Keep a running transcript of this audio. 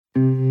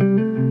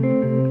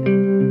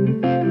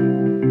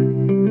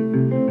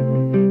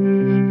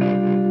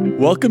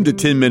Welcome to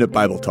 10-Minute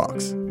Bible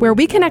Talks, where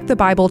we connect the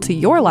Bible to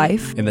your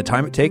life in the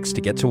time it takes to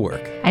get to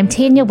work. I'm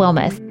Tanya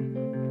Wilmoth.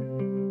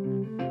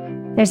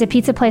 There's a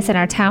pizza place in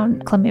our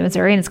town, Columbia,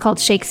 Missouri, and it's called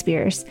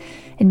Shakespeare's.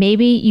 And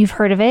maybe you've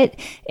heard of it.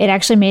 It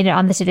actually made it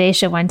on the Today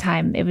Show one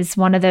time. It was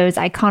one of those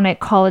iconic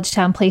college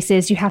town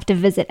places you have to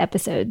visit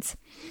episodes.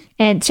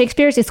 And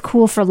Shakespeare's is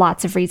cool for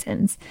lots of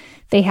reasons.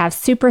 They have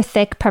super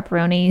thick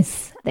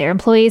pepperonis, their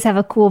employees have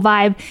a cool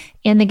vibe,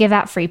 and they give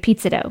out free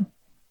pizza dough.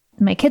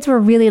 My kids were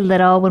really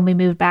little when we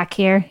moved back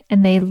here,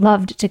 and they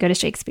loved to go to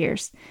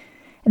Shakespeare's.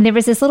 And there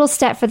was this little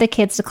step for the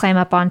kids to climb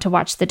up on to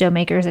watch the dough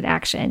makers in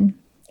action.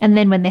 And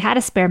then when they had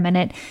a spare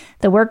minute,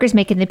 the workers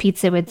making the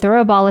pizza would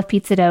throw a ball of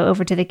pizza dough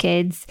over to the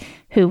kids,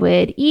 who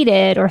would eat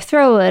it or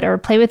throw it or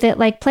play with it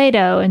like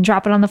Play-Doh and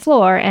drop it on the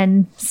floor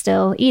and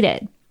still eat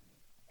it.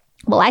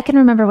 Well, I can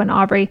remember when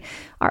Aubrey,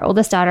 our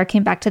oldest daughter,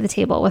 came back to the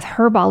table with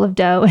her ball of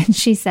dough, and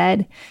she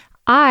said,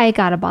 "I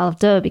got a ball of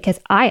dough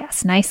because I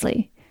asked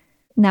nicely."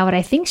 Now, what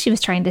I think she was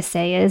trying to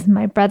say is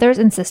my brothers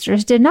and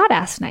sisters did not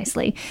ask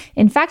nicely.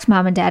 In fact,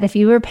 Mom and Dad, if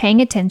you were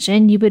paying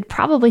attention, you would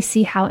probably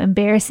see how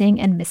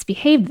embarrassing and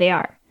misbehaved they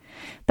are.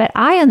 But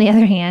I, on the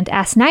other hand,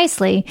 asked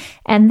nicely,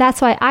 and that's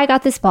why I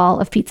got this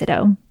ball of pizza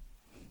dough.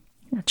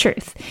 Now,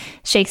 truth.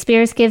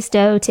 Shakespeare's gives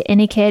dough to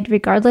any kid,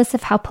 regardless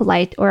of how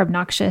polite or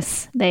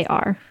obnoxious they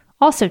are.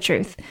 Also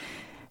truth.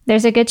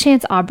 There's a good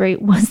chance Aubrey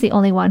was the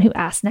only one who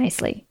asked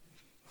nicely.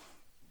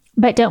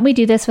 But don't we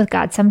do this with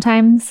God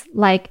sometimes?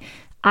 Like,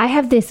 I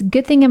have this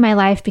good thing in my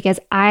life because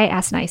I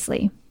asked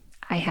nicely.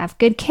 I have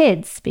good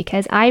kids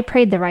because I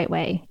prayed the right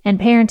way and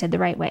parented the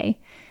right way.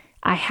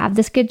 I have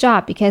this good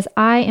job because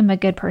I am a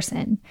good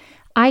person.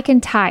 I can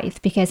tithe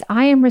because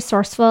I am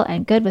resourceful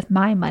and good with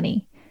my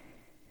money.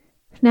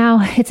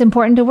 Now, it's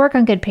important to work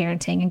on good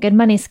parenting and good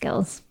money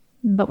skills,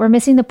 but we're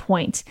missing the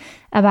point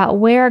about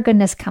where our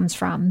goodness comes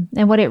from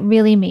and what it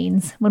really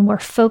means when we're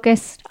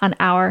focused on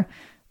our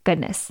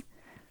goodness.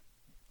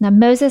 Now,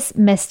 Moses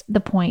missed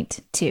the point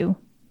too.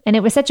 And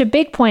it was such a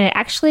big point, it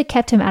actually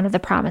kept him out of the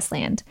promised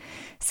land.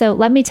 So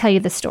let me tell you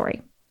the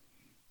story.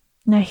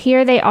 Now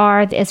here they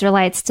are, the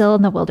Israelites still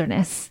in the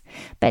wilderness.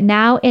 But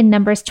now in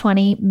Numbers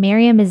 20,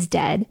 Miriam is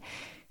dead.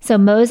 So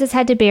Moses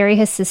had to bury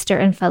his sister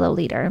and fellow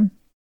leader.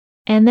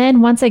 And then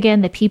once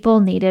again, the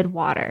people needed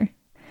water.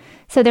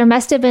 So there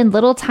must have been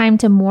little time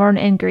to mourn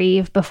and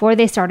grieve before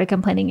they started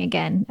complaining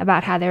again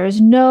about how there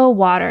is no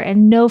water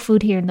and no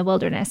food here in the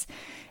wilderness,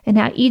 and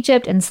how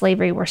Egypt and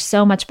slavery were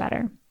so much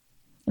better.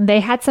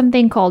 They had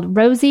something called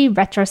rosy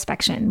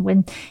retrospection,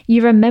 when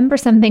you remember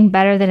something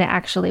better than it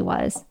actually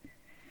was.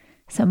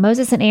 So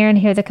Moses and Aaron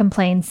hear the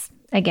complaints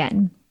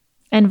again.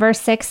 And verse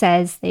 6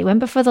 says, "They went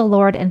before the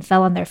Lord and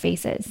fell on their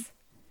faces.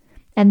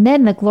 And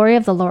then the glory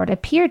of the Lord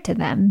appeared to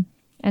them,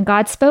 and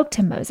God spoke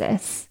to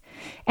Moses.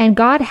 And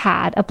God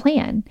had a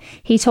plan.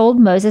 He told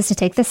Moses to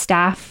take the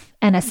staff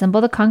and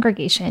assemble the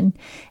congregation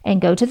and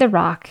go to the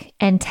rock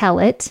and tell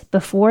it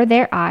before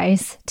their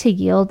eyes to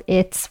yield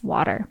its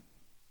water."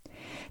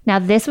 Now,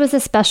 this was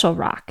a special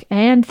rock,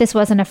 and this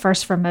wasn't a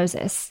first for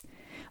Moses.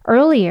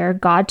 Earlier,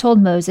 God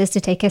told Moses to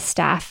take his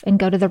staff and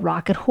go to the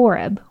rock at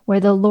Horeb, where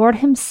the Lord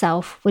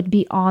himself would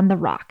be on the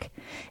rock,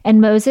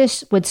 and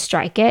Moses would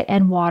strike it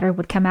and water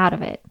would come out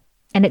of it.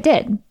 And it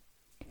did.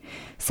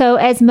 So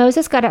as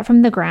Moses got up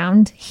from the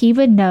ground, he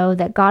would know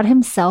that God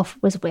himself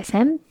was with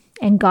him,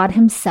 and God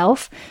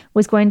himself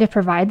was going to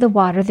provide the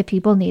water the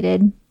people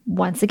needed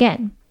once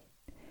again.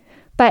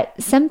 But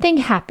something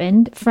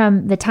happened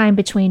from the time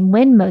between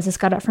when Moses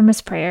got up from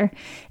his prayer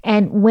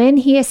and when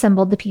he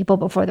assembled the people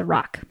before the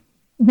rock.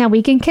 Now,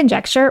 we can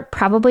conjecture,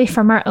 probably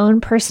from our own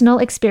personal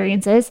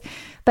experiences,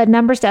 but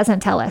Numbers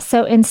doesn't tell us.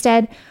 So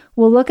instead,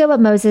 we'll look at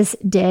what Moses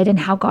did and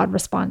how God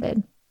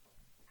responded.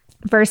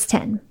 Verse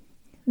 10.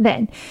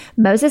 Then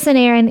Moses and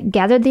Aaron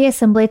gathered the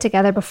assembly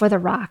together before the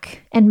rock,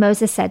 and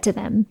Moses said to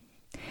them,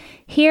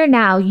 "Hear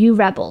now, you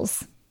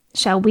rebels.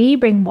 Shall we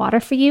bring water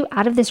for you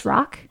out of this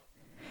rock?"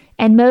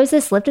 And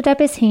Moses lifted up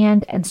his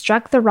hand and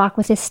struck the rock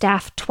with his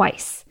staff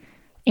twice,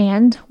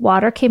 and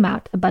water came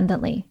out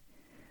abundantly.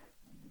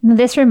 Now,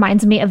 this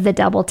reminds me of the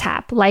double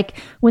tap, like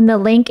when the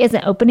link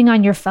isn't opening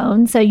on your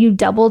phone, so you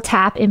double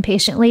tap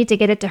impatiently to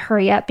get it to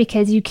hurry up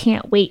because you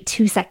can't wait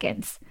 2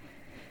 seconds.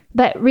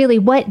 But really,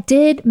 what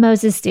did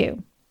Moses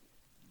do?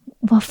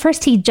 Well,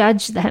 first he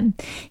judged them.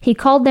 He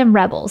called them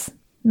rebels.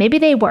 Maybe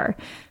they were.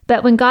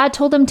 But when God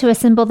told him to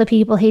assemble the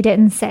people, he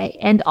didn't say,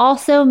 "And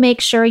also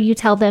make sure you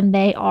tell them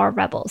they are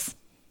rebels."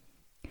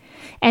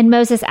 And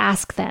Moses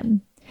asked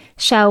them,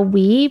 "Shall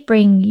we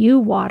bring you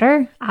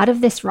water out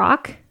of this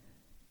rock?"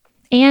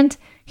 And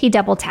he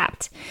double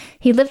tapped.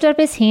 He lifted up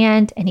his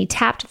hand and he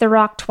tapped the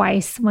rock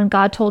twice when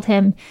God told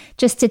him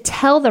just to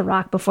tell the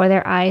rock before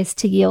their eyes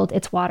to yield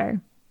its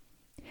water.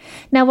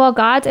 Now, while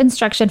God's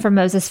instruction for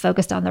Moses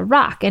focused on the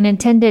rock and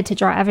intended to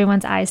draw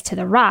everyone's eyes to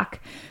the rock,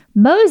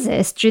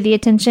 Moses drew the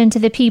attention to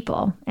the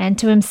people and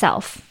to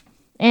himself,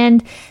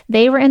 and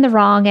they were in the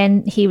wrong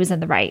and he was in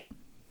the right.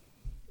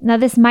 Now,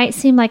 this might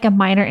seem like a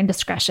minor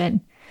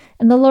indiscretion,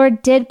 and the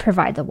Lord did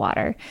provide the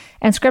water,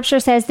 and Scripture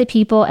says the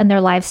people and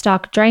their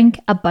livestock drank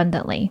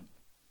abundantly.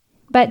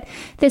 But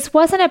this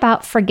wasn't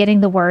about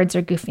forgetting the words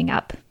or goofing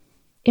up.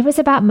 It was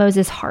about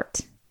Moses'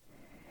 heart.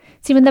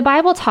 See, when the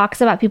Bible talks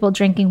about people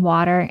drinking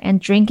water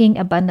and drinking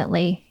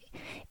abundantly,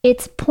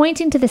 it's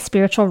pointing to the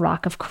spiritual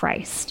rock of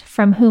Christ,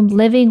 from whom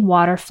living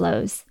water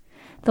flows,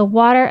 the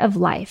water of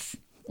life.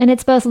 And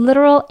it's both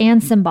literal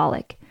and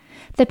symbolic.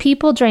 The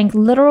people drank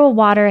literal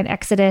water in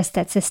Exodus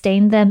that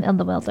sustained them in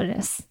the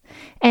wilderness.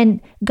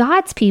 And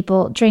God's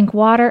people drink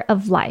water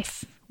of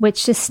life,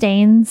 which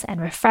sustains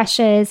and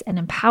refreshes and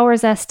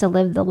empowers us to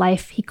live the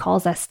life he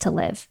calls us to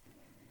live.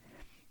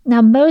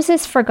 Now,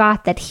 Moses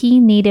forgot that he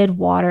needed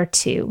water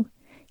too.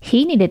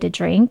 He needed to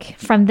drink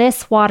from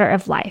this water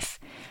of life,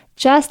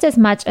 just as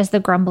much as the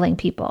grumbling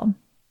people.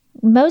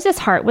 Moses'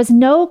 heart was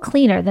no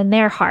cleaner than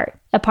their heart,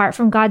 apart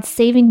from God's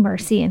saving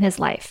mercy in his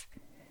life.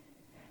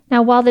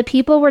 Now, while the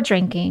people were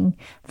drinking,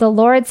 the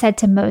Lord said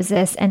to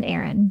Moses and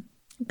Aaron,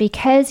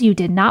 "Because you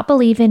did not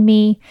believe in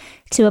me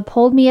to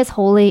uphold me as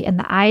holy in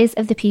the eyes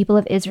of the people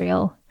of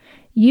Israel,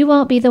 you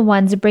won't be the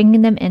ones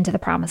bringing them into the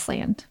promised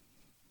land."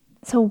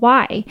 So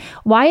why?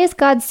 Why is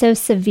God so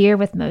severe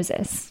with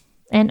Moses?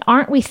 And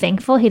aren't we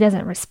thankful he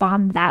doesn't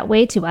respond that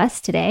way to us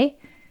today?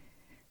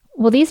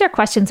 Well, these are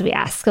questions we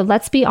ask, so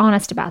let's be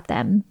honest about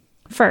them.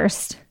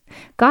 First,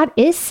 God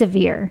is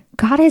severe.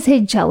 God is a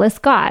jealous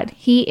God.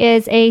 He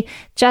is a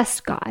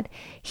just God.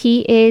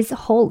 He is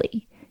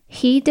holy.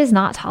 He does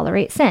not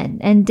tolerate sin,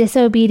 and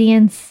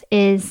disobedience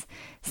is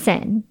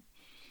sin.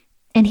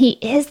 And he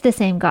is the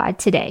same God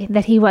today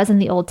that he was in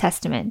the Old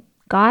Testament.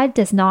 God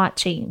does not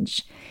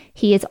change.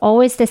 He is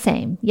always the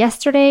same,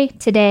 yesterday,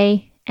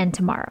 today, and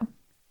tomorrow.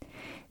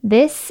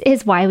 This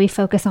is why we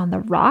focus on the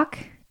rock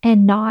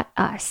and not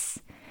us.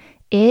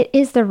 It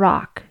is the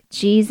rock,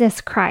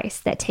 Jesus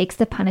Christ, that takes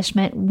the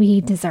punishment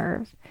we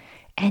deserve.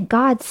 And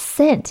God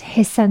sent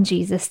his son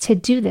Jesus to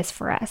do this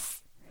for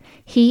us.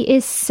 He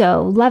is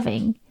so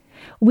loving.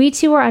 We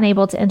too are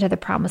unable to enter the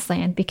promised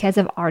land because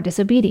of our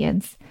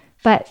disobedience,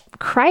 but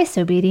Christ's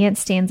obedience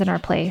stands in our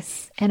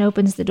place and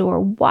opens the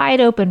door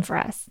wide open for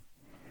us.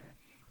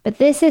 But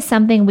this is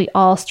something we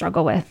all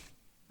struggle with.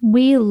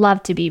 We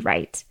love to be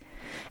right.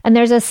 And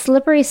there's a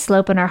slippery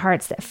slope in our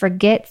hearts that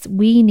forgets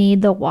we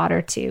need the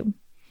water too.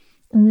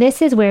 And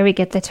this is where we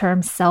get the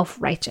term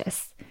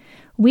self-righteous.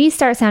 We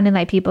start sounding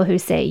like people who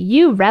say,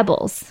 "You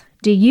rebels,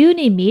 do you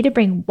need me to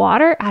bring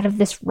water out of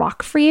this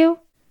rock for you?"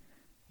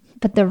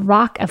 But the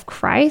rock of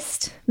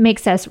Christ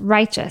makes us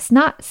righteous,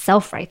 not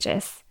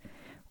self-righteous.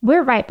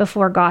 We're right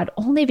before God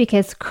only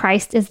because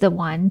Christ is the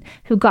one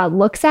who God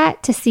looks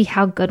at to see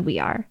how good we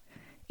are.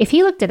 If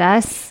he looked at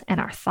us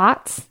and our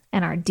thoughts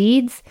and our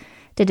deeds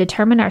to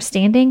determine our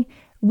standing,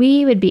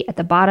 we would be at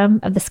the bottom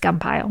of the scum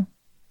pile.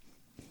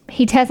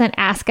 He doesn't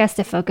ask us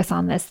to focus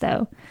on this,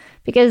 though,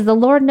 because the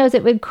Lord knows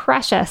it would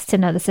crush us to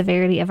know the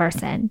severity of our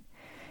sin.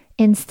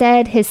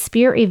 Instead, his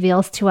Spirit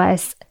reveals to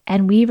us,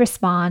 and we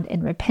respond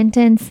in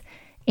repentance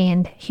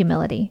and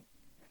humility.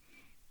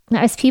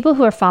 Now, as people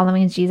who are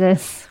following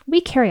Jesus,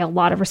 we carry a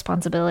lot of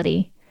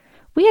responsibility.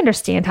 We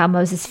understand how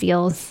Moses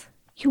feels.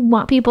 You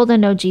want people to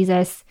know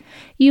Jesus.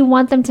 You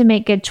want them to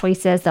make good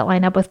choices that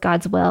line up with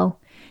God's will.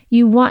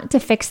 You want to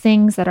fix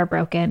things that are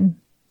broken.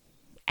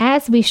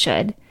 As we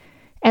should,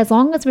 as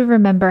long as we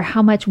remember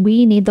how much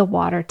we need the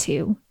water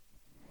too.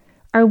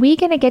 Are we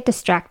going to get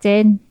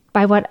distracted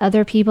by what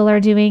other people are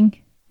doing?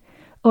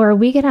 Or are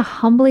we going to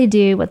humbly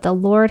do what the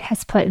Lord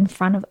has put in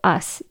front of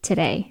us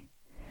today?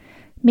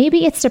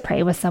 Maybe it's to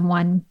pray with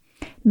someone.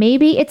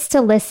 Maybe it's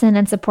to listen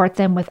and support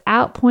them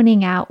without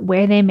pointing out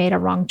where they made a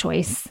wrong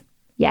choice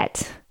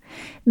yet.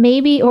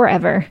 Maybe or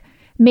ever.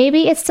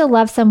 Maybe it's to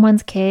love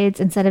someone's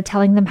kids instead of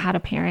telling them how to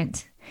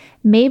parent.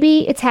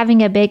 Maybe it's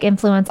having a big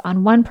influence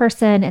on one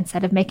person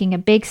instead of making a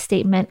big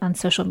statement on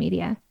social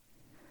media.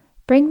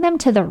 Bring them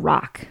to the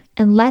rock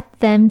and let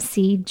them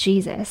see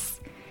Jesus.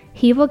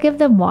 He will give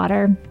them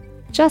water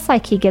just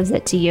like he gives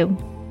it to you.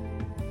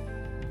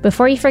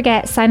 Before you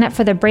forget, sign up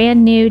for the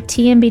brand new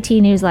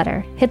TMBT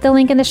newsletter. Hit the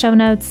link in the show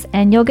notes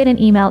and you'll get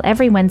an email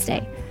every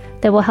Wednesday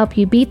that will help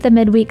you beat the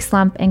midweek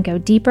slump and go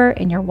deeper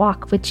in your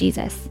walk with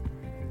Jesus.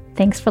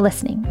 Thanks for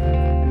listening.